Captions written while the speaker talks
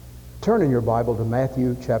Turn in your Bible to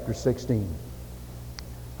Matthew chapter 16.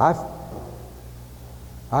 I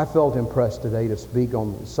felt impressed today to speak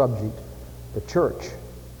on the subject, the church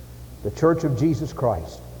of Jesus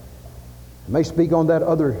Christ. I may speak on that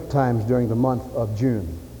other times during the month of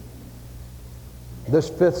June. This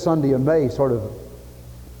fifth Sunday of May sort of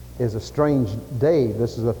is a strange day.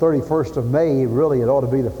 This is the 31st of May. Really, it ought to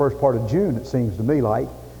be the first part of June, it seems to me like.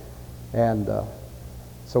 And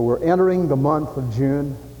so we're entering the month of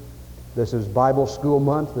June. This is Bible School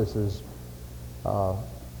Month. This is a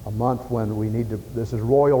month when we need to, this is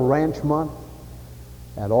Royal Ranch Month,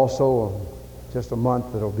 and also just a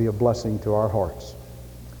month that will be a blessing to our hearts.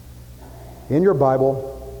 In your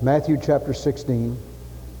Bible, Matthew chapter 16,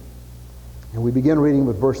 and we begin reading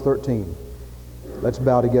with verse 13. Let's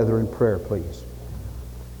bow together in prayer, please.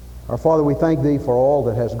 Our Father, we thank Thee for all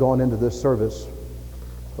that has gone into this service,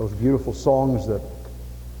 those beautiful songs that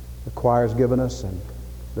the choir has given us, and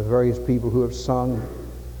the various people who have sung.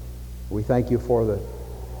 We thank You for the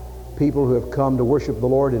people who have come to worship the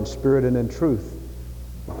Lord in spirit and in truth.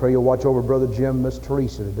 I pray You'll watch over Brother Jim and Miss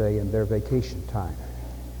Teresa today in their vacation time.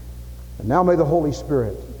 And now may the Holy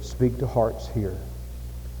Spirit speak to hearts here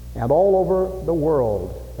and all over the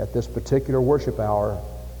world at this particular worship hour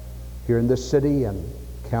here in this city and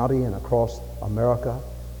county and across America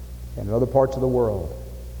and in other parts of the world.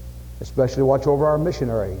 Especially watch over our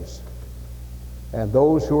missionaries and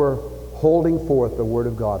those who are holding forth the Word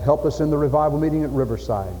of God. Help us in the revival meeting at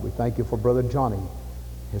Riverside. We thank You for Brother Johnny,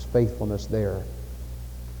 his faithfulness there.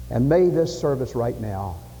 And may this service right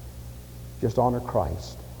now just honor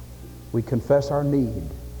Christ. We confess our need.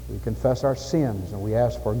 We confess our sins, and we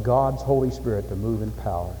ask for God's Holy Spirit to move in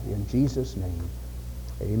power. In Jesus' name,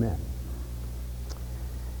 amen.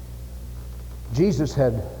 Jesus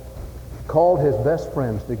had called His best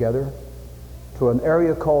friends together to an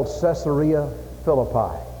area called Caesarea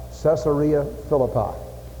Philippi. Caesarea Philippi.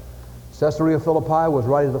 Caesarea Philippi was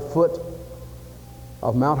right at the foot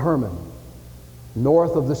of Mount Hermon,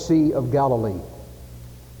 north of the Sea of Galilee.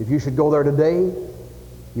 If you should go there today,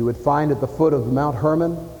 you would find at the foot of Mount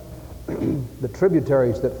Hermon the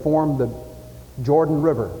tributaries that form the Jordan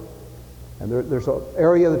River. And there's an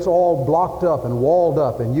area that's all blocked up and walled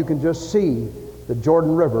up, and you can just see the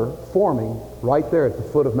Jordan River forming right there at the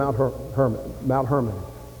foot of Mount Hermon.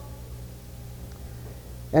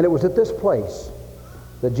 And it was at this place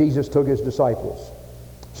that Jesus took His disciples.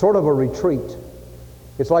 Sort of a retreat.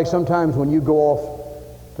 It's like sometimes when you go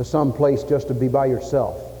off to some place just to be by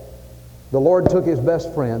yourself. The Lord took His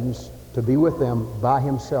best friends to be with them by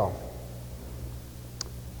Himself.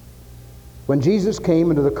 When Jesus came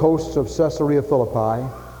into the coasts of Caesarea Philippi,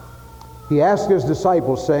 He asked His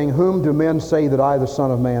disciples, saying, "Whom do men say that I, the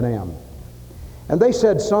Son of Man, am?" And they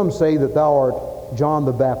said, "Some say that Thou art John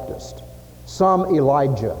the Baptist, some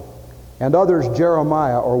Elijah, and others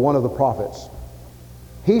Jeremiah or one of the prophets."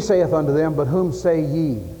 He saith unto them, "But whom say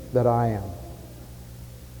ye that I am?"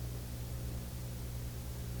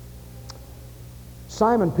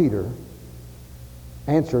 Simon Peter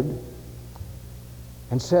answered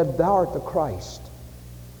and said, "Thou art the Christ.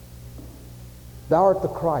 Thou art the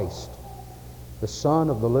Christ, the Son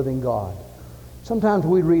of the living God." Sometimes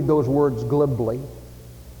we read those words glibly,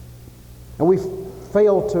 and we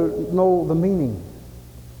fail to know the meaning.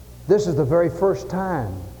 This is the very first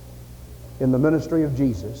time in the ministry of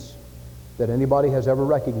Jesus that anybody has ever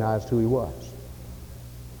recognized who He was.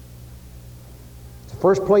 It's the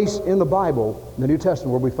first place in the Bible, in the New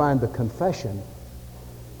Testament, where we find the confession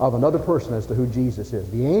of another person as to who Jesus is.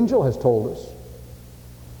 The angel has told us.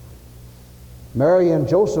 Mary and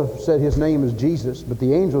Joseph said His name is Jesus, but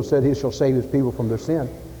the angel said He shall save His people from their sin.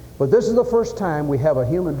 But this is the first time we have a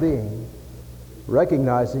human being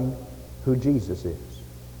recognizing who Jesus is.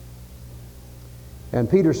 And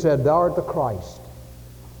Peter said, "Thou art the Christ.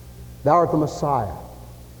 Thou art the Messiah.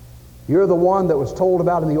 You're the one that was told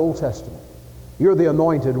about in the Old Testament. You're the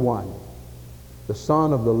anointed one, the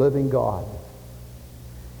Son of the living God."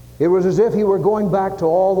 It was as if he were going back to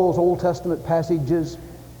all those Old Testament passages.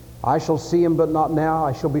 "I shall see Him, but not now.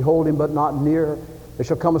 I shall behold Him, but not near. There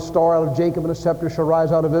shall come a star out of Jacob, and a scepter shall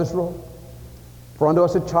rise out of Israel. For unto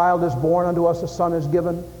us a child is born, unto us a son is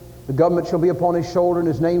given. The government shall be upon His shoulder, and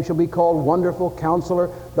His name shall be called Wonderful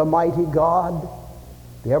Counselor, the Mighty God,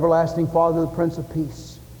 the Everlasting Father, the Prince of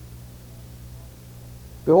Peace.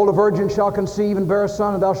 Behold, a virgin shall conceive and bear a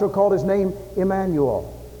son, and thou shalt call His name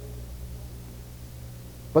Emmanuel.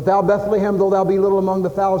 But thou, Bethlehem, though thou be little among the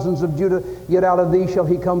thousands of Judah, yet out of thee shall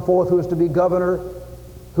He come forth who is to be governor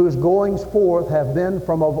whose goings forth have been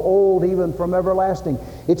from of old, even from everlasting.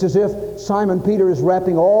 It's as if Simon Peter is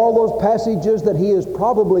wrapping all those passages that he is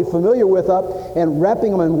probably familiar with up and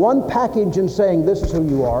wrapping them in one package and saying, this is who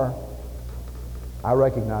you are. I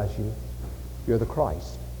recognize you. You're the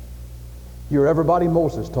Christ. You're everybody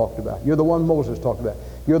Moses talked about. You're the one Moses talked about.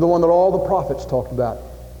 You're the one that all the prophets talked about.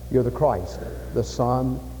 You're the Christ, the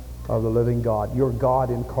Son of the living God. You're God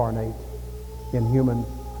incarnate in human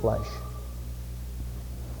flesh.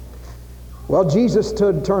 Well, Jesus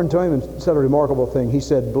turned to him and said a remarkable thing. He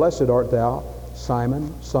said, blessed art thou,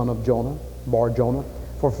 Simon, son of Jonah, Bar-Jonah,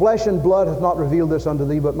 for flesh and blood hath not revealed this unto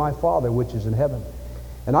thee, but my Father which is in heaven.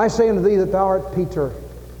 And I say unto thee that thou art Peter,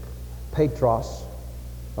 Petros,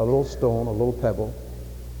 a little stone, a little pebble.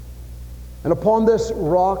 And upon this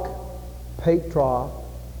rock, Petra,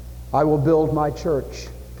 I will build my church,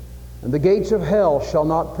 and the gates of hell shall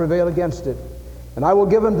not prevail against it. And I will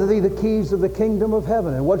give unto thee the keys of the kingdom of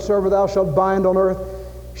heaven. And whatsoever thou shalt bind on earth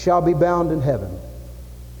shall be bound in heaven.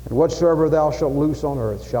 And whatsoever thou shalt loose on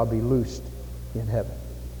earth shall be loosed in heaven.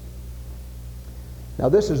 Now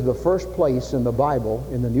this is the first place in the Bible,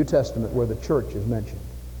 in the New Testament, where the church is mentioned.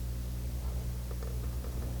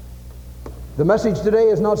 The message today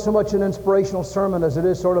is not so much an inspirational sermon as it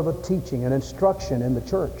is sort of a teaching, an instruction in the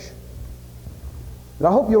church. And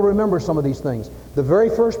I hope you'll remember some of these things. The very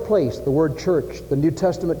first place the word church, the New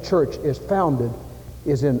Testament church, is founded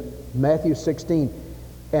is in Matthew 16.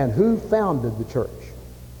 And who founded the church?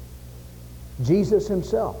 Jesus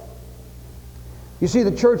himself. You see,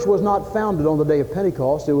 the church was not founded on the day of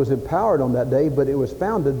Pentecost. It was empowered on that day, but it was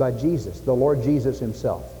founded by Jesus, the Lord Jesus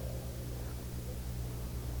himself.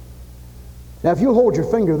 Now, if you hold your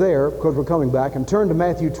finger there, because we're coming back, and turn to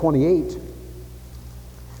Matthew 28,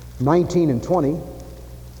 19 and 20.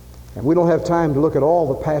 And we don't have time to look at all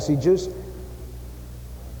the passages.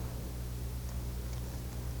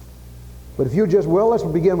 But if you just, let's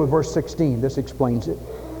begin with verse 16. This explains it.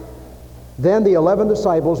 Then the 11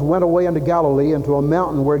 disciples went away into Galilee, into a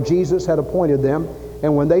mountain where Jesus had appointed them.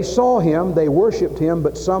 And when they saw him, they worshipped him,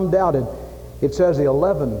 but some doubted. It says the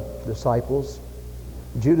 11 disciples.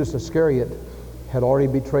 Judas Iscariot had already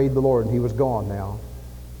betrayed the Lord, and he was gone now.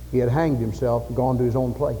 He had hanged himself, gone to his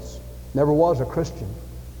own place. Never was a Christian.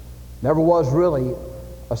 Never was really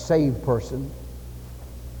a saved person.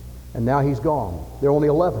 And now he's gone. There are only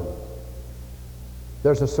 11.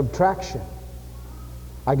 There's a subtraction.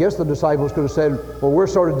 I guess the disciples could have said, well, we're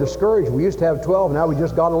sort of discouraged. We used to have 12, now we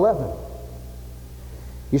just got 11.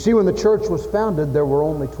 You see, when the church was founded, there were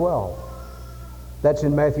only 12. That's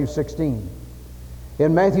in Matthew 16.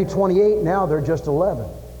 In Matthew 28, now they're just 11.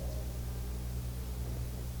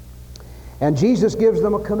 And Jesus gives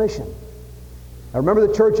them a commission. Now remember,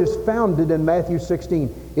 the church is founded in Matthew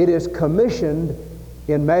 16. It is commissioned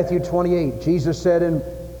in Matthew 28. Jesus said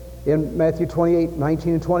in Matthew 28,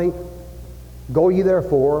 19 and 20, go ye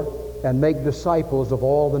therefore and make disciples of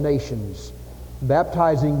all the nations,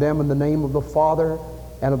 baptizing them in the name of the Father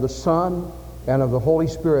and of the Son and of the Holy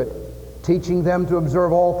Spirit, teaching them to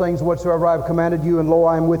observe all things whatsoever I have commanded you, and lo,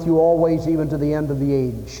 I am with you always, even to the end of the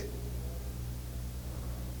age.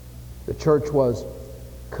 The church was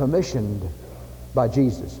commissioned by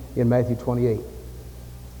Jesus in Matthew 28.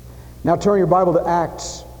 Now turn your Bible to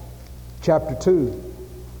Acts chapter 2.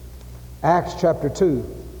 Acts chapter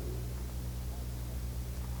 2.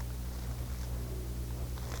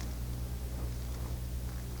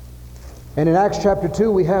 And in Acts chapter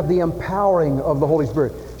 2, we have the empowering of the Holy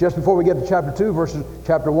Spirit. Just before we get to chapter 2,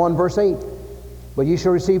 chapter 1, verse 8. But ye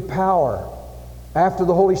shall receive power after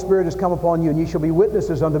the Holy Spirit has come upon you, and ye shall be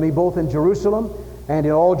witnesses unto me both in Jerusalem and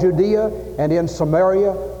in all Judea and in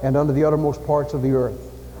Samaria and unto the uttermost parts of the earth.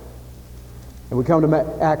 And we come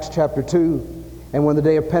to Acts chapter 2. And when the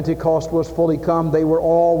day of Pentecost was fully come, they were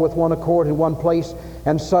all with one accord in one place.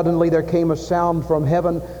 And suddenly there came a sound from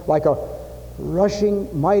heaven like a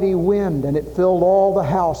rushing mighty wind, and it filled all the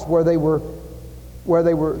house where they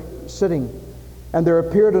were sitting. And there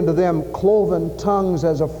appeared unto them cloven tongues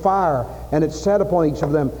as of fire, and it sat upon each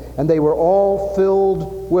of them. And they were all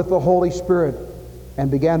filled with the Holy Spirit,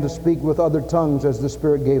 and began to speak with other tongues as the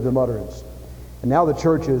Spirit gave them utterance. And now the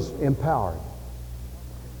church is empowered.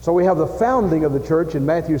 So we have the founding of the church in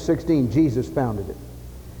Matthew 16. Jesus founded it.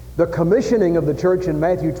 The commissioning of the church in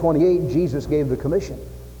Matthew 28. Jesus gave the commission.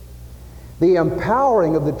 The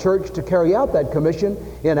empowering of the church to carry out that commission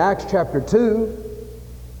in Acts chapter 2.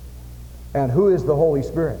 And who is the Holy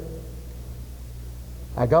Spirit?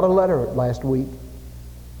 I got a letter last week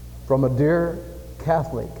from a dear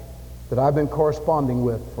Catholic that I've been corresponding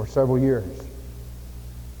with for several years.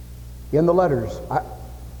 In the letters,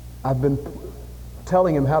 I've been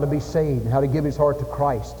telling him how to be saved and how to give his heart to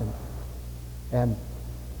Christ. And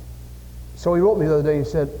so he wrote me the other day, he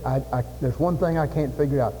said, there's one thing I can't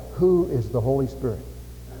figure out. Who is the Holy Spirit?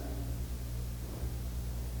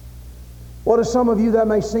 Well, to some of you that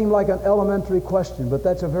may seem like an elementary question, but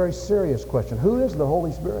that's a very serious question. Who is the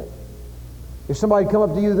Holy Spirit? If somebody come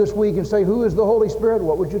up to you this week and say, who is the Holy Spirit?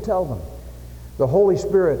 What would you tell them? The Holy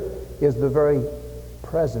Spirit is the very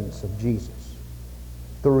presence of Jesus,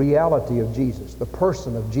 the reality of Jesus, the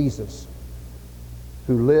person of Jesus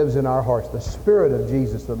who lives in our hearts, the Spirit of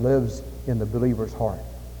Jesus that lives in the believer's heart.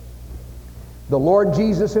 The Lord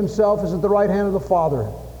Jesus himself is at the right hand of the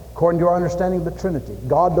Father, according to our understanding of the Trinity.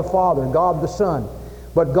 God the Father, God the Son.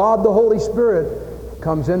 But God the Holy Spirit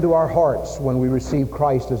comes into our hearts when we receive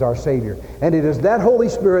Christ as our Savior. And it is that Holy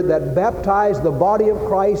Spirit that baptized the body of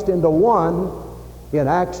Christ into one in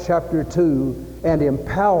Acts chapter 2 and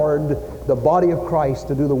empowered the body of Christ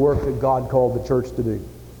to do the work that God called the church to do.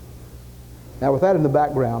 Now, with that in the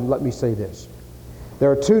background, let me say this.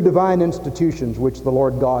 There are two divine institutions which the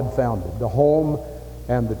Lord God founded, the home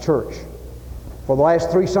and the church. For the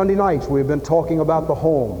last 3 Sunday nights, we've been talking about the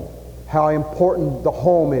home, how important the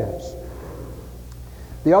home is.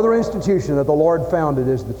 The other institution that the Lord founded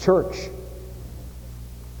is the church.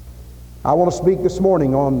 I want to speak this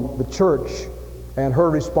morning on the church and her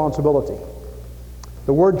responsibility.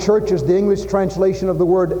 The word church is the English translation of the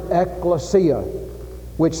word ecclesia,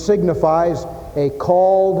 which signifies a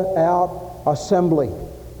called out assembly.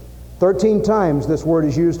 13 times this word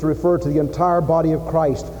is used to refer to the entire body of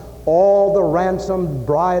Christ. All the ransomed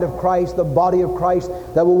bride of Christ, the body of Christ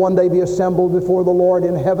that will one day be assembled before the Lord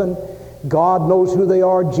in heaven. God knows who they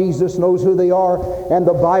are. Jesus knows who they are. And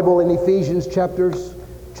the Bible in Ephesians chapters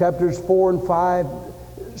 4 and 5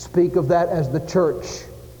 speak of that as the church,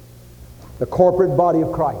 the corporate body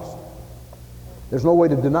of Christ. There's no way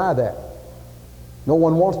to deny that. No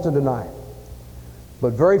one wants to deny it.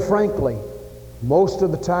 But very frankly, most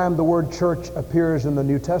of the time the word church appears in the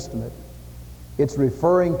New Testament, it's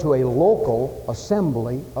referring to a local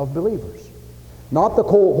assembly of believers. Not the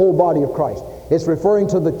whole body of Christ. It's referring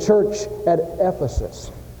to the church at Ephesus,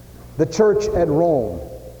 the church at Rome,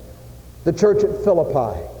 the church at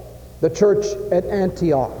Philippi, the church at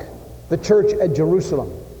Antioch, the church at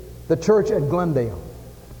Jerusalem, the church at Glendale.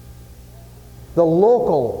 The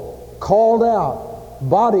local, called out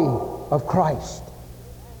body of Christ.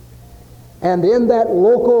 And in that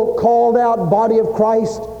local, called out body of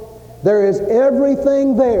Christ, there is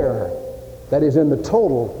everything there that is in the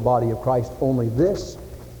total body of Christ. Only this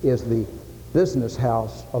is the business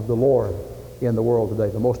house of the Lord in the world today,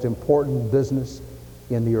 the most important business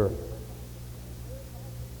in the earth.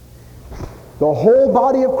 The whole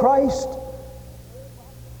body of Christ,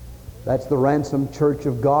 that's the ransomed church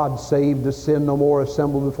of God, saved to sin no more,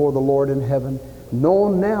 assembled before the Lord in heaven,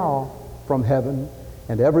 known now from heaven,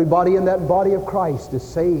 and everybody in that body of Christ is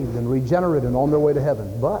saved and regenerate and on their way to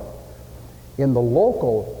heaven. But in the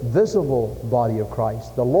local, visible body of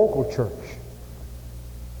Christ, the local church,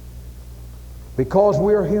 because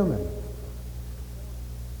we are human,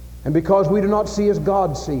 and because we do not see as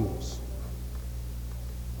God sees,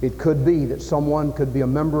 it could be that someone could be a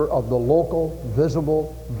member of the local,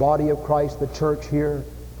 visible body of Christ, the church here,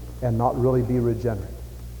 and not really be regenerate,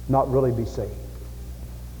 not really be saved.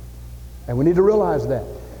 And we need to realize that.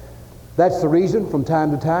 That's the reason from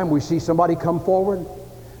time to time we see somebody come forward.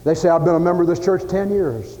 They say, I've been a member of this church 10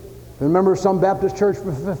 years. Been a member of some Baptist church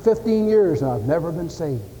for 15 years, and I've never been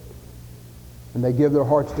saved. And they give their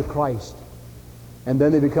hearts to Christ. And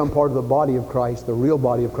then they become part of the body of Christ, the real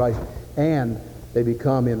body of Christ, and they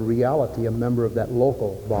become in reality a member of that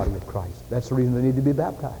local body of Christ. That's the reason they need to be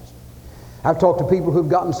baptized. I've talked to people who've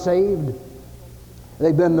gotten saved.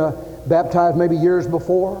 They've been baptized maybe years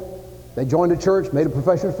before. They joined a church, made a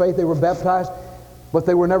profession of faith, they were baptized, but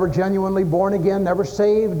they were never genuinely born again, never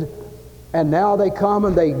saved. And now they come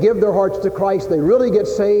and they give their hearts to Christ. They really get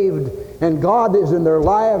saved, and God is in their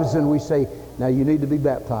lives, and we say, now you need to be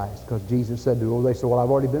baptized, because Jesus said to them. They say, well,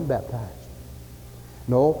 I've already been baptized.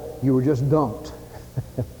 No, you were just dunked.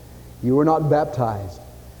 You were not baptized.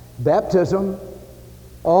 Baptism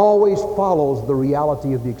always follows the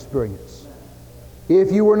reality of the experience.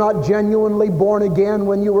 If you were not genuinely born again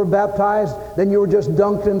when you were baptized, then you were just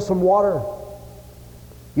dunked in some water.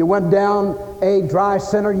 You went down a dry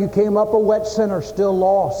sinner, you came up a wet sinner, still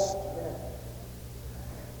lost.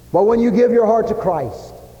 But when you give your heart to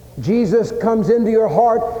Christ, Jesus comes into your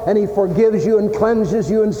heart and He forgives you and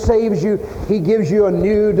cleanses you and saves you. He gives you a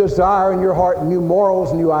new desire in your heart, new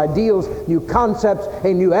morals, new ideals, new concepts,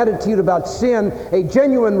 a new attitude about sin, a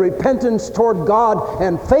genuine repentance toward God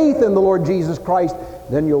and faith in the Lord Jesus Christ.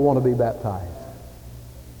 Then you'll want to be baptized.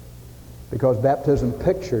 Because baptism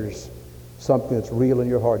pictures something that's real in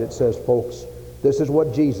your heart. It says, folks, this is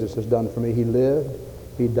what Jesus has done for me. He lived,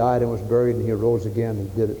 He died and was buried, and He rose again.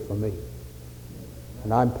 He did it for me.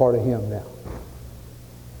 And I'm part of Him now.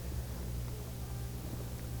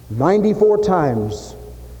 94 times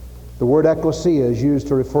the word ecclesia is used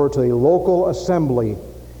to refer to a local assembly,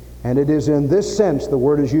 and it is in this sense the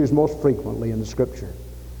word is used most frequently in the Scripture.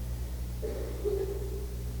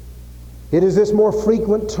 It is this more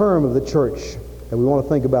frequent term of the church that we want to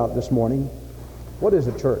think about this morning. What is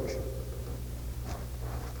a church?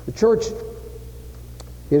 The church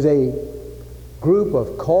is a group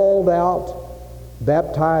of called out,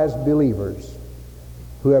 baptized believers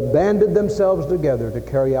who have banded themselves together to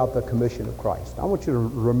carry out the commission of Christ. I want you to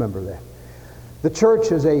remember that. The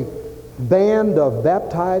church is a band of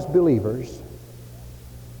baptized believers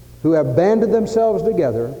who have banded themselves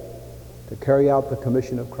together to carry out the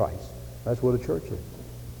commission of Christ. That's what a church is.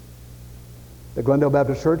 The Glendale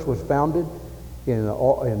Baptist Church was founded in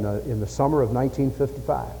the summer of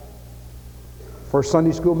 1955. First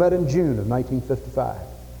Sunday school met in June of 1955.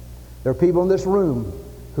 There are people in this room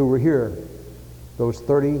who were here those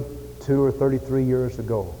 32 or 33 years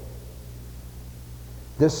ago.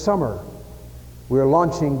 This summer, we are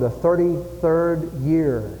launching the 33rd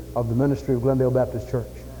year of the ministry of Glendale Baptist Church.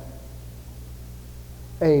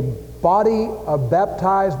 A body of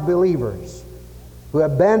baptized believers who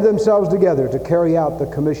have banded themselves together to carry out the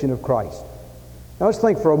commission of Christ. Now let's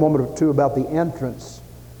think for a moment or two about the entrance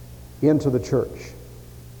into the church.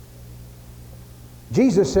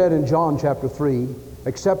 Jesus said in John chapter 3,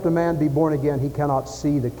 except a man be born again, he cannot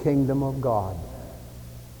see the kingdom of God.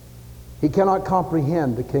 He cannot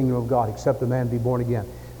comprehend the kingdom of God except a man be born again.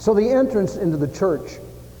 So the entrance into the church,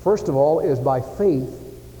 first of all, is by faith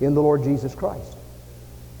in the Lord Jesus Christ.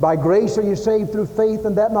 By grace are you saved through faith,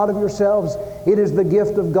 and that not of yourselves. It is the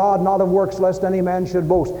gift of God, not of works, lest any man should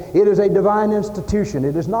boast. It is a divine institution.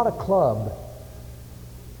 It is not a club.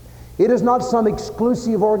 It is not some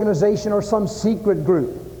exclusive organization or some secret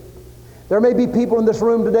group. There may be people in this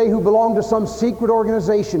room today who belong to some secret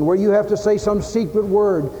organization where you have to say some secret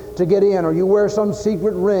word to get in, or you wear some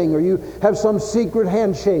secret ring, or you have some secret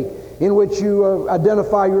handshake in which you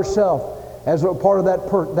identify yourself as a part of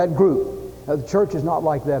that group. Now, the church is not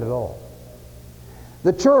like that at all.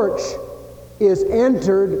 The church is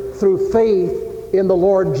entered through faith in the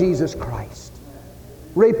Lord Jesus Christ.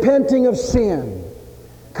 Repenting of sin,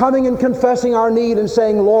 coming and confessing our need and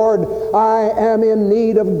saying, Lord, I am in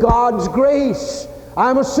need of God's grace.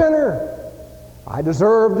 I'm a sinner. I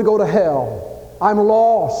deserve to go to hell. I'm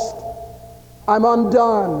lost. I'm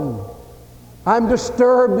undone. I'm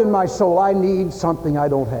disturbed in my soul. I need something I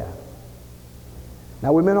don't have.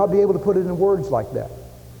 Now, we may not be able to put it in words like that.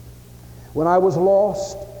 When I was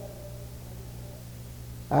lost,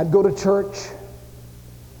 I'd go to church,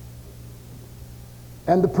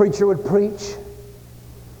 and the preacher would preach,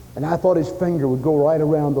 and I thought his finger would go right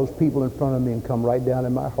around those people in front of me and come right down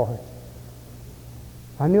in my heart.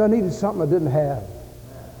 I knew I needed something I didn't have.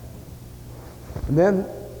 And then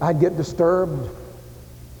I'd get disturbed,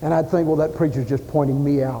 and I'd think, well, that preacher's just pointing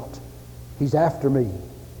me out. He's after me.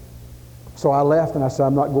 So I left and I said,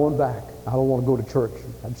 I'm not going back. I don't want to go to church.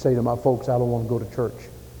 I'd say to my folks, I don't want to go to church.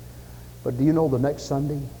 But do you know the next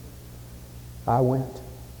Sunday, I went.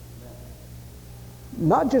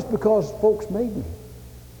 Not just because folks made me,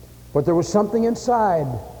 but there was something inside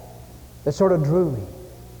that sort of drew me.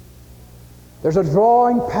 There's a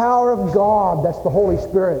drawing power of God, that's the Holy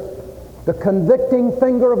Spirit. The convicting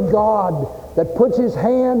finger of God that puts His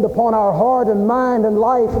hand upon our heart and mind and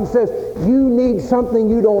life and says, you need something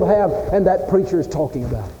you don't have, and that preacher is talking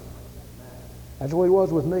about it. That's what it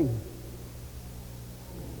was with me.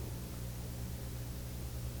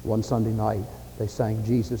 One Sunday night, they sang,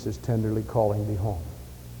 Jesus is tenderly calling me home.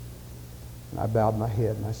 And I bowed my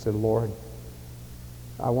head and I said, Lord,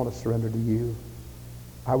 I want to surrender to you.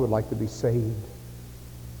 I would like to be saved,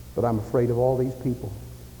 but I'm afraid of all these people.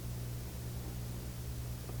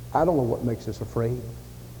 I don't know what makes us afraid.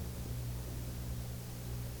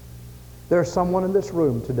 There's someone in this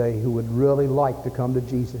room today who would really like to come to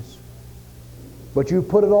Jesus. But you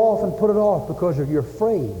put it off and put it off because you're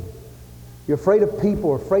afraid. You're afraid of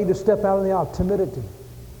people, afraid to step out in the aisle, timidity.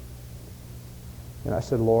 And I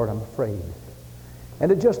said, Lord, I'm afraid.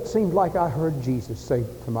 And it just seemed like I heard Jesus say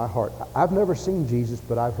to my heart, I've never seen Jesus,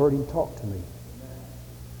 but I've heard Him talk to me.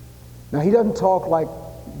 Now, He doesn't talk like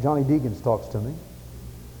Johnny Deacons talks to me,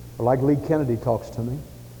 or like Lee Kennedy talks to me.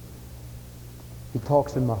 He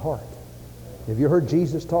talks in my heart. Have you heard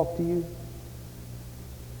Jesus talk to you?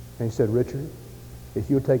 And He said, Richard, if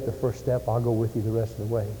you'll take the first step, I'll go with you the rest of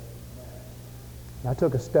the way. And I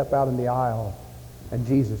took a step out in the aisle, and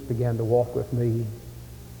Jesus began to walk with me,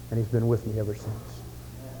 and He's been with me ever since.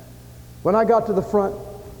 When I got to the front,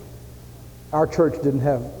 our church didn't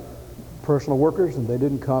have personal workers, and they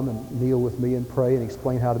didn't come and kneel with me and pray and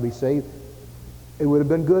explain how to be saved. It would have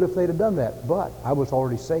been good if they'd have done that, but I was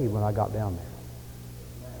already saved when I got down there.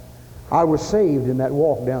 I was saved in that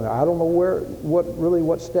walk down there. I don't know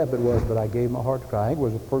what step it was, but I gave my heart to Christ. I think it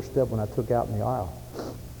was the first step when I took out in the aisle.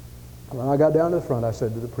 When I got down to the front, I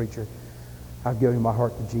said to the preacher, I've given my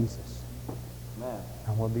heart to Jesus. Amen.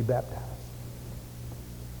 I want to be baptized.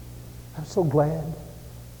 I'm so glad.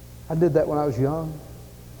 I did that when I was young.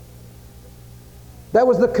 That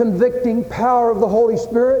was the convicting power of the Holy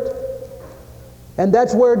Spirit. And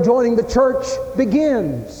that's where joining the church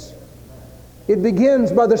begins. It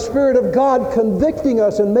begins by the Spirit of God convicting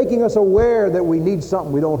us and making us aware that we need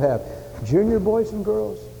something we don't have. Junior boys and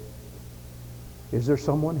girls, is there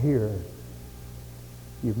someone here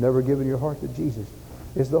you've never given your heart to Jesus?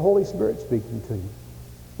 Is the Holy Spirit speaking to you?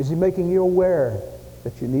 Is He making you aware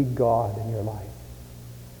that you need God in your life?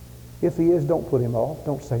 If He is, don't put Him off.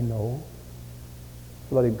 Don't say no.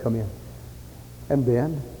 Let Him come in. And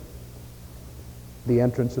then, the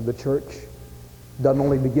entrance of the church doesn't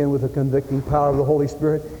only begin with the convicting power of the Holy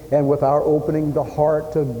Spirit and with our opening the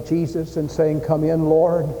heart to Jesus and saying, come in,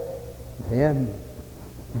 Lord. Then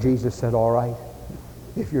Jesus said, all right,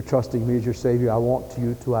 if you're trusting me as your Savior, I want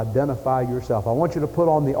you to identify yourself. I want you to put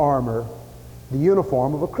on the armor, the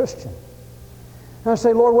uniform of a Christian. And I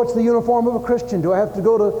say, Lord, what's the uniform of a Christian? Do I have to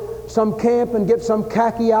go to some camp and get some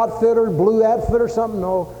khaki outfit or blue outfit or something?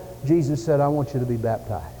 No. Jesus said, I want you to be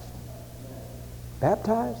baptized.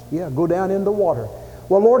 Baptized? Yeah, go down in the water.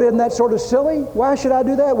 Well, Lord, isn't that sort of silly? Why should I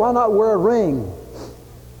do that? Why not wear a ring?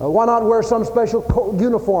 Why not wear some special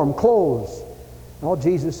uniform, clothes? No,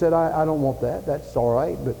 Jesus said, I don't want that. That's all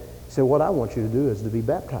right. But He said, what I want you to do is to be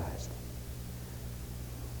baptized.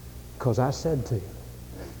 Because I said to you.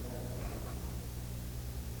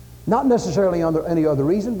 Not necessarily under any other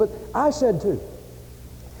reason, but I said to.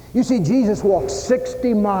 You see, Jesus walked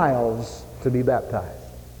 60 miles to be baptized.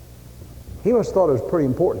 He must have thought it was pretty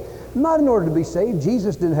important. Not in order to be saved.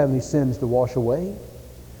 Jesus didn't have any sins to wash away.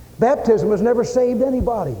 Baptism has never saved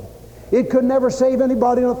anybody. It could never save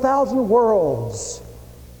anybody in 1,000 worlds.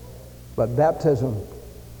 But baptism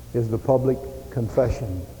is the public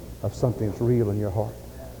confession of something that's real in your heart.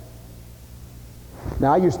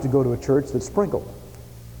 Now, I used to go to a church that sprinkled.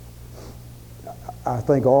 I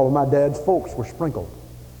think all of my dad's folks were sprinkled.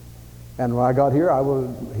 And when I got here,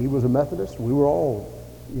 he was a Methodist. We were all,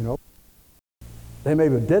 They may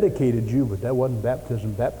have dedicated you, but that wasn't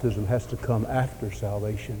baptism. Baptism has to come after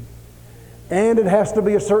salvation. And it has to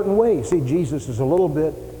be a certain way. See, Jesus is a little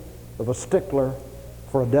bit of a stickler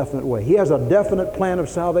for a definite way. He has a definite plan of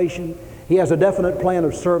salvation. He has a definite plan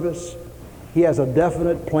of service. He has a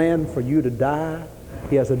definite plan for you to die.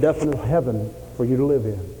 He has a definite heaven for you to live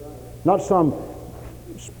in. Not some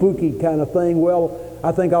spooky kind of thing. Well,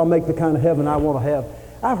 I think I'll make the kind of heaven I want to have.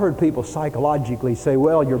 I've heard people psychologically say,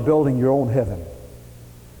 well, you're building your own heaven.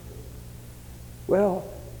 Well,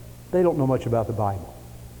 they don't know much about the Bible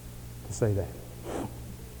to say that.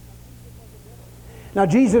 Now,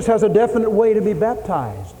 Jesus has a definite way to be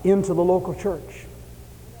baptized into the local church.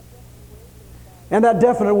 And that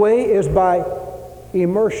definite way is by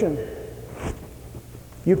immersion.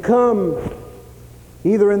 You come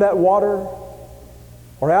either in that water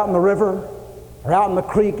or out in the river or out in the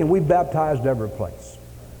creek, and we baptized every place.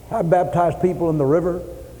 I baptized people in the river.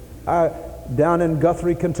 Down in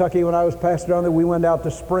Guthrie, Kentucky, when I was pastor down there, we went out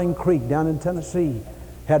to Spring Creek down in Tennessee.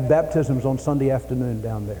 Had baptisms on Sunday afternoon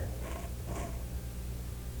down there.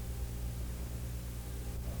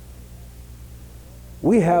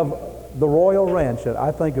 We have the Royal Ranch that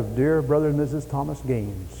I think of dear Brother and Mrs. Thomas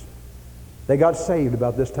Gaines. They got saved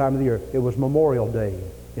about this time of the year. It was Memorial Day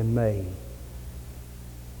in May.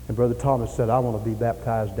 And Brother Thomas said, I want to be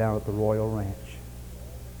baptized down at the Royal Ranch.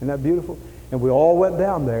 Isn't that beautiful? And we all went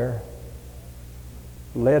down there,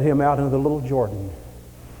 led him out into the little Jordan,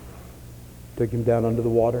 took him down under the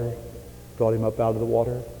water, brought him up out of the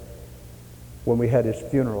water. When we had his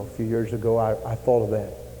funeral a few years ago, I thought of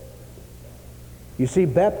that. You see,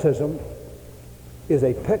 baptism is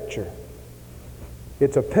a picture.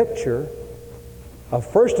 It's a picture of,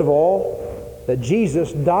 first of all, that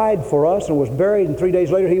Jesus died for us and was buried, and 3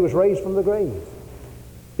 days later He was raised from the grave.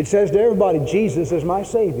 It says to everybody, Jesus is my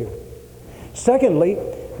Savior. Secondly,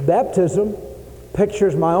 baptism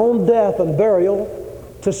pictures my own death and burial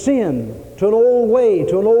to sin, to an old way,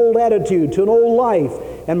 to an old attitude, to an old life,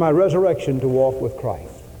 and my resurrection to walk with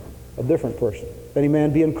Christ, a different person. If any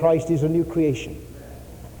man be in Christ, he's a new creation.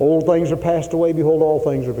 Old things are passed away, behold, all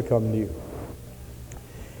things are become new.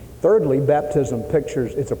 Thirdly, baptism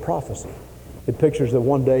pictures, it's a prophecy. It pictures that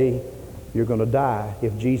one day you're going to die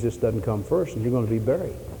if Jesus doesn't come first, and you're going to be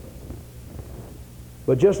buried.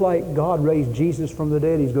 But just like God raised Jesus from the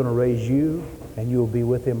dead, He's going to raise you, and you'll be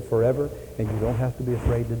with Him forever, and you don't have to be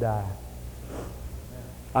afraid to die.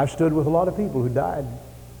 I've stood with a lot of people who died.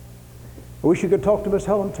 I wish you could talk to Miss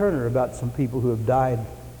Helen Turner about some people who have died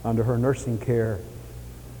under her nursing care,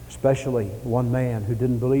 especially one man who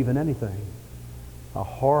didn't believe in anything. A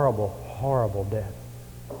horrible, horrible death.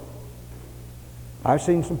 I've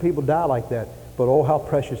seen some people die like that, but oh, how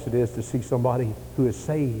precious it is to see somebody who is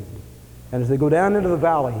saved. And as they go down into the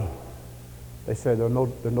valley, they say there are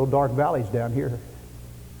no dark valleys down here.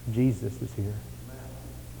 Jesus is here.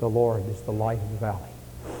 The Lord is the light of the valley.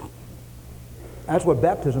 That's what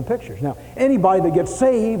baptism pictures. Now, anybody that gets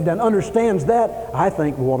saved and understands that, I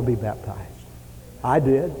think will want to be baptized. I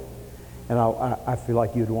did, and I feel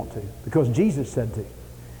like you'd want to, because Jesus said to.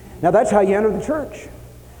 Now, that's how you enter the church.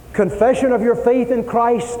 Confession of your faith in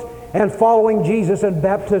Christ and following Jesus in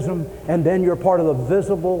baptism, and then you're part of the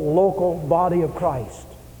visible, local body of Christ.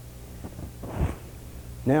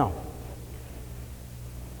 Now,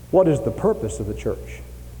 what is the purpose of the church?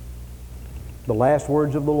 The last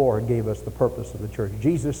words of the Lord gave us the purpose of the church.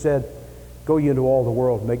 Jesus said, "Go ye into all the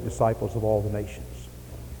world and make disciples of all the nations,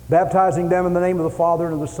 baptizing them in the name of the Father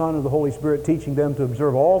and of the Son and of the Holy Spirit, teaching them to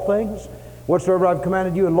observe all things whatsoever I've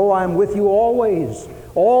commanded you, and lo, I am with you always,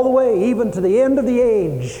 all the way, even to the end of the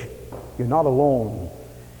age." You're not alone.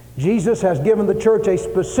 Jesus has given the church a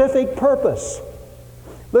specific purpose.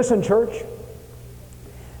 Listen, church.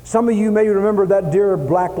 Some of you may remember that dear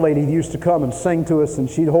black lady who used to come and sing to us, and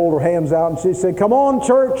she'd hold her hands out and she'd say, "Come on,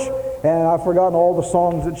 church." And I've forgotten all the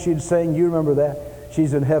songs that she'd sing. You remember that?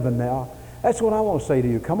 She's in heaven now. That's what I want to say to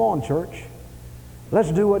you. Come on, church.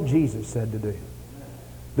 Let's do what Jesus said to do.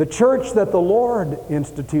 The church that the Lord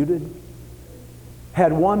instituted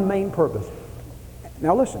had one main purpose.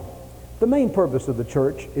 Now listen, the main purpose of the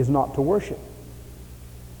church is not to worship.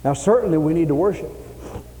 Now certainly we need to worship.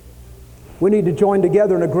 We need to join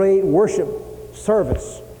together in a great worship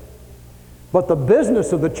service. But the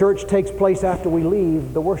business of the church takes place after we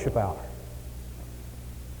leave the worship hour.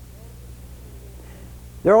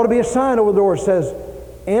 There ought to be a sign over the door that says,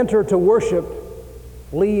 "Enter to worship,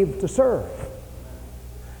 leave to serve."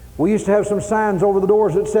 We used to have some signs over the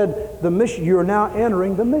doors that said, "You're now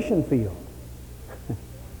entering the mission field."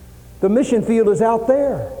 The mission field is out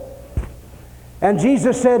there. And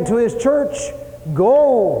Jesus said to His church,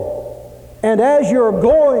 "Go. And as you're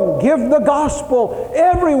going, give the gospel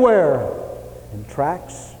everywhere." In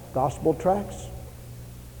tracts, gospel tracts,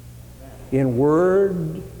 in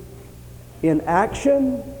word, in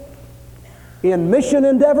action, in mission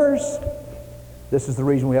endeavors. This is the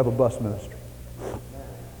reason we have a bus ministry.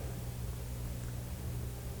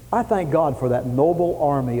 I thank God for that noble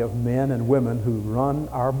army of men and women who run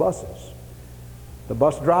our buses. The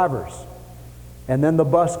bus drivers, and then the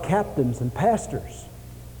bus captains and pastors,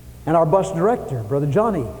 and our bus director, Brother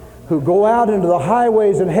Johnny, who go out into the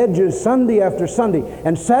highways and hedges Sunday after Sunday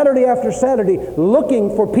and Saturday after Saturday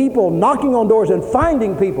looking for people, knocking on doors and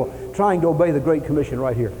finding people, trying to obey the Great Commission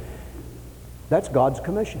right here. That's God's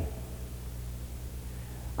commission.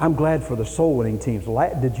 I'm glad for the soul winning teams.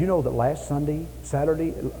 Did you know that last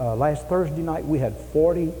Thursday night, we had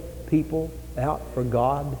 40 people out for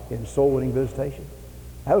God in soul winning visitation?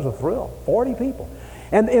 That was a thrill. 40 people.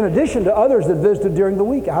 And in addition to others that visited during the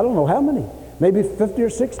week, I don't know how many, maybe 50 or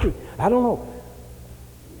 60, I don't know.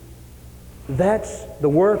 That's the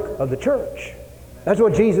work of the church. That's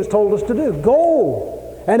what Jesus told us to do. Go.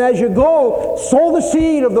 And as you go, sow the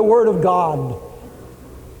seed of the Word of God.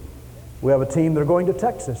 We have a team that are going to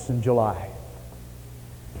Texas in July.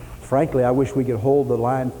 Frankly, I wish we could hold the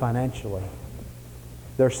line financially.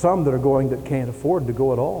 There are some that are going that can't afford to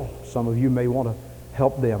go at all. Some of you may want to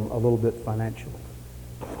help them a little bit financially.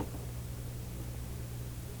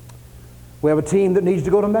 We have a team that needs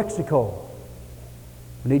to go to Mexico.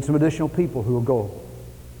 We need some additional people who will go.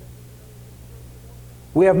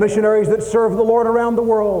 We have missionaries that serve the Lord around the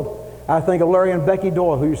world. I think of Larry and Becky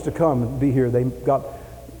Doyle, who used to come and be here.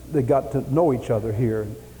 They got to know each other here.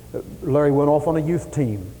 Larry went off on a youth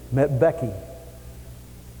team, met Becky,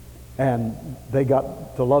 and they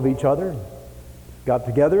got to love each other, got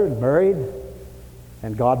together and married,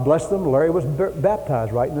 and God blessed them. Larry was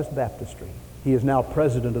baptized right in this baptistry. He is now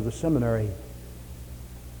president of the seminary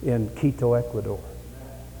in Quito, Ecuador,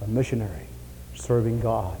 a missionary serving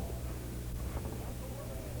God.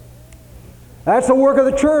 That's the work of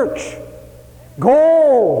the church.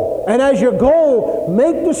 Go, and as you go,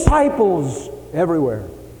 make disciples everywhere.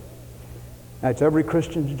 That's every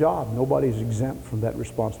Christian's job. Nobody's exempt from that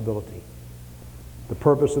responsibility. The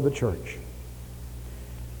purpose of the church.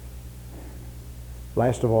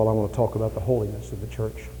 Last of all, I want to talk about the holiness of the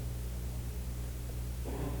church.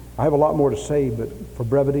 I have a lot more to say, but for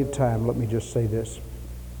brevity of time, let me just say this.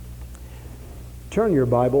 Turn your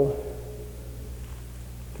Bible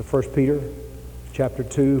to 1 Peter chapter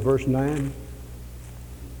 2, verse 9.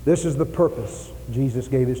 This is the purpose Jesus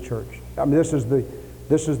gave His church. I mean, this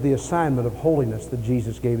is the assignment of holiness that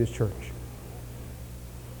Jesus gave His church.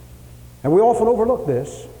 And we often overlook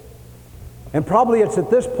this. And probably it's at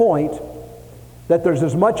this point that there's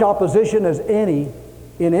as much opposition as any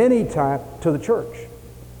in any time to the church.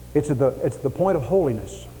 It's the point of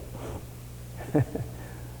holiness.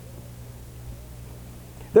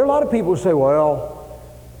 There are a lot of people who say, well,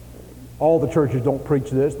 all the churches don't preach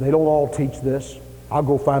this. They don't all teach this. I'll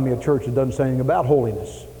go find me a church that doesn't say anything about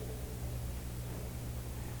holiness.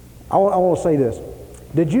 I want to say this.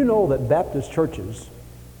 Did you know that Baptist churches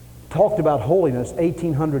talked about holiness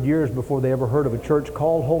 1,800 years before they ever heard of a church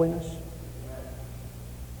called holiness?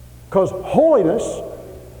 Because holiness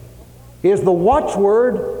is the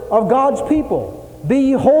watchword of God's people. Be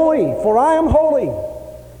ye holy, for I am holy.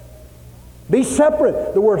 Be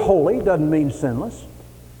separate. The word holy doesn't mean sinless.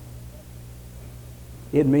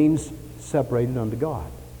 It means separated unto God.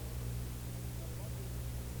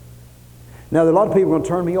 Now, there are a lot of people going to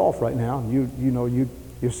turn me off right now. You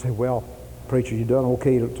say, well, preacher, you've done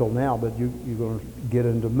okay until now, but you're going to get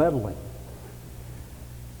into meddling.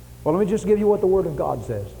 Well, let me just give you what the Word of God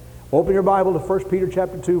says. Open your Bible to 1 Peter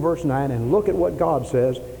chapter 2, verse 9, and look at what God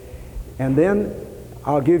says. And then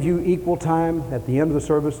I'll give you equal time at the end of the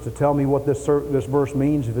service to tell me what this verse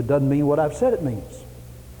means if it doesn't mean what I've said it means.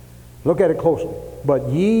 Look at it closely. But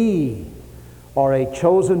ye are a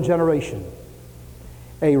chosen generation,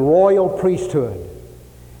 a royal priesthood,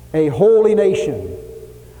 a holy nation,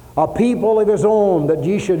 a people of His own, that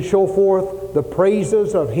ye should show forth the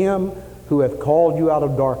praises of Him who hath called you out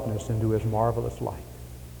of darkness into His marvelous light.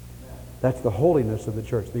 That's the holiness of the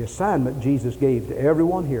church, the assignment Jesus gave to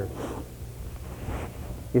everyone here.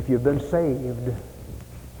 If you've been saved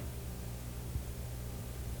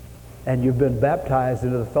and you've been baptized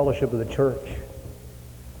into the fellowship of the church,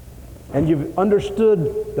 and you've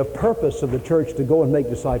understood the purpose of the church to go and make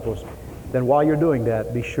disciples, then while you're doing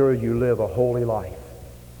that, be sure you live a holy life,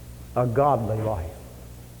 a godly life.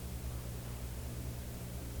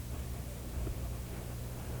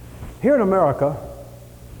 Here in America,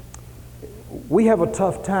 we have a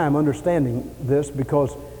tough time understanding this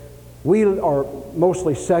because we are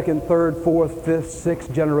mostly second, third, fourth, fifth,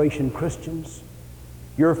 sixth generation Christians.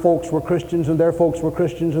 Your folks were Christians, and their folks were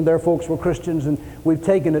Christians, and their folks were Christians, and we've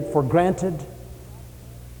taken it for granted.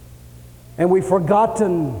 And we've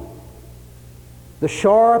forgotten the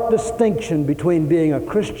sharp distinction between being a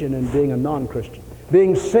Christian and being a non-Christian,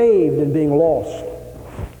 being saved and being lost.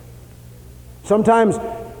 Sometimes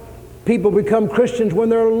people become Christians when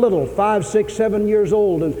they're little, 5, 6, 7 years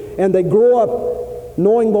old, and they grow up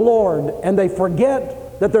knowing the Lord, and they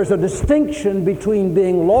forget that there's a distinction between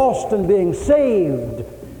being lost and being saved,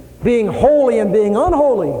 being holy and being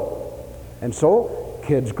unholy. And so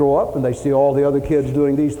kids grow up and they see all the other kids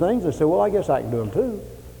doing these things. They say, well, I guess I can do them too.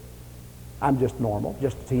 I'm just normal,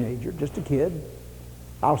 just a teenager, just a kid.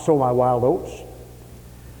 I'll sow my wild oats.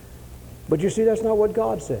 But you see, that's not what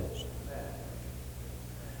God says.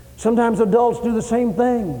 Sometimes adults do the same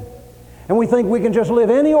thing. And we think we can just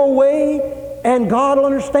live any old way and God will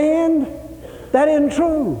understand. That isn't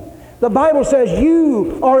true. The Bible says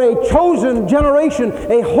you are a chosen generation,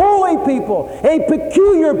 a holy people, a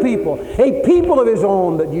peculiar people, a people of His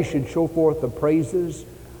own, that you should show forth the praises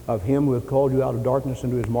of Him who hath called you out of darkness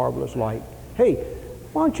into His marvelous light. Hey,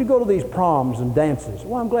 why don't you go to these proms and dances?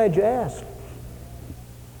 Well, I'm glad you asked.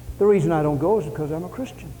 The reason I don't go is because I'm a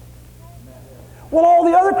Christian. Well, all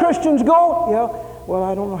the other Christians go. Yeah, well,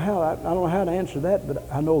 I don't know how to answer that, but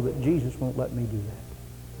I know that Jesus won't let me do that.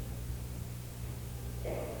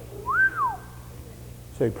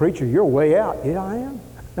 Say, preacher, you're way out. Yeah, I am.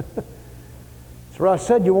 That's what I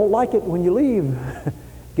said. You won't like it when you leave.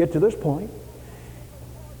 Get to this point.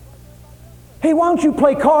 Hey, why don't you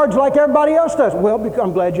play cards like everybody else does? Well,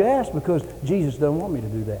 I'm glad you asked, because Jesus doesn't want me to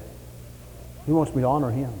do that. He wants me to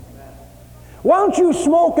honor Him. Why don't you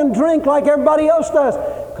smoke and drink like everybody else does?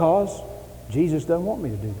 Because Jesus doesn't want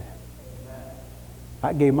me to do that.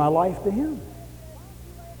 I gave my life to Him.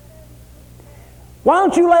 Why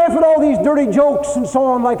don't you laugh at all these dirty jokes and so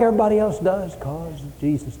on like everybody else does? Because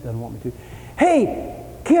Jesus doesn't want me to. Hey,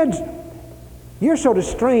 kids, you're sort of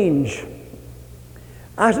strange.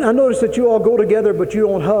 I notice that you all go together, but you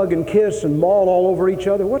don't hug and kiss and maul all over each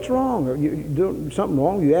other. What's wrong? Are you doing something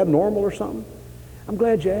wrong? Are you abnormal or something? I'm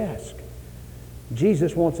glad you asked.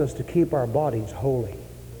 Jesus wants us to keep our bodies holy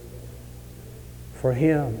for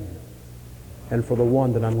Him and for the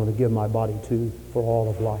one that I'm going to give my body to for all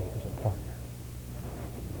of life as a partner.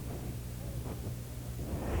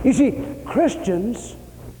 You see, Christians,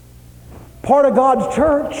 part of God's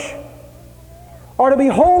church, are to be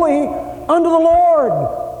holy unto the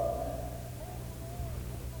Lord.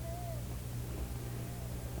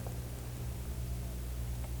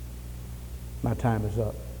 My time is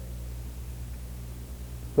up.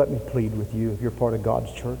 Let me plead with you, if you're part of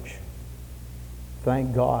God's church,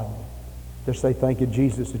 thank God. Just say, thank you,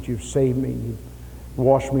 Jesus, that you've saved me. You've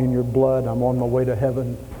washed me in your blood. I'm on my way to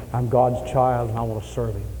heaven. I'm God's child, and I want to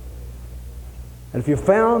serve Him. And if you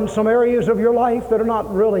found some areas of your life that are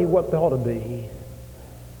not really what they ought to be,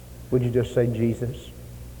 would you just say, Jesus,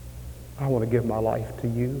 I want to give my life to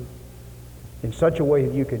you in such a way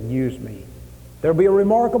that you can use me. There'll be a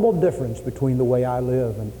remarkable difference between the way I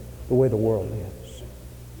live and the way the world lives.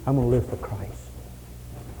 I'm going to live for Christ.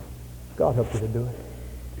 God help you to do it.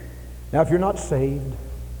 Now, if you're not saved,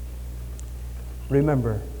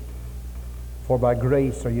 remember, for by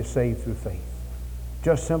grace are you saved through faith.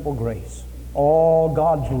 Just simple grace. All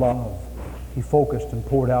God's love He focused and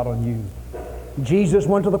poured out on you. Jesus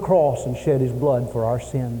went to the cross and shed His blood for our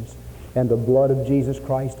sins. And the blood of Jesus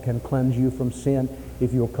Christ can cleanse you from sin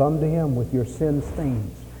if you'll come to Him with your sin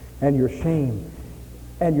stains and your shame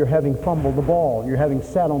and you're having fumbled the ball, you're having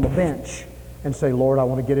sat on the bench and say, Lord, I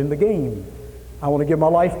want to get in the game. I want to give my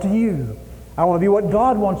life to you. I want to be what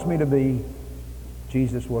God wants me to be.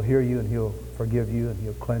 Jesus will hear you and He'll forgive you and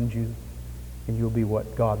He'll cleanse you and you'll be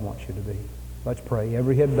what God wants you to be. Let's pray.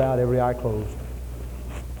 Every head bowed, every eye closed.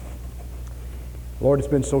 Lord, it's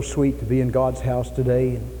been so sweet to be in God's house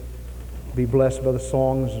today and be blessed by the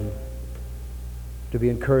songs and to be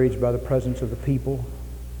encouraged by the presence of the people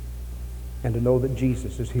and to know that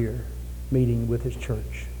Jesus is here meeting with His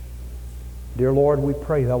church. Dear Lord, we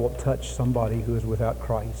pray Thou wilt touch somebody who is without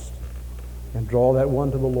Christ and draw that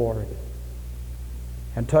one to the Lord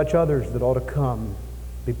and touch others that ought to come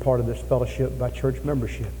be part of this fellowship by church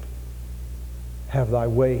membership. Have Thy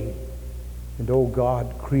way and, oh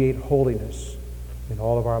God, create holiness in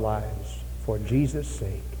all of our lives for Jesus'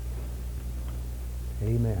 sake.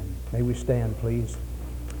 Amen. May we stand, please.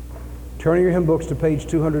 Turn your hymn books to page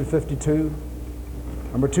 252.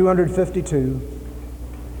 Number 252.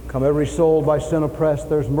 Come every soul by sin oppressed,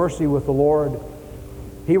 there's mercy with the Lord.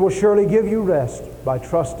 He will surely give you rest by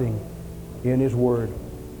trusting in His Word.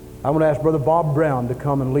 I'm going to ask Brother Bob Brown to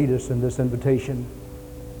come and lead us in this invitation.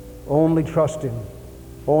 Only trust Him.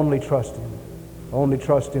 Only trust Him. Only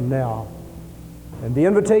trust Him now. And the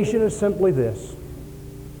invitation is simply this.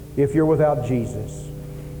 If you're without Jesus,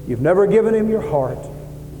 you've never given Him your heart,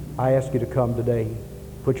 I ask you to come today.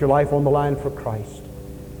 Put your life on the line for Christ.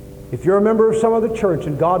 If you're a member of some other church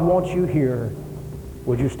and God wants you here,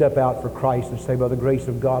 would you step out for Christ and say, by the grace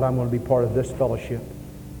of God, I'm going to be part of this fellowship?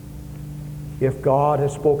 If God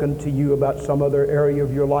has spoken to you about some other area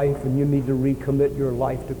of your life and you need to recommit your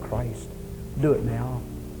life to Christ, do it now.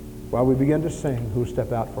 While we begin to sing, who'll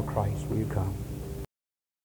step out for Christ? Will you come?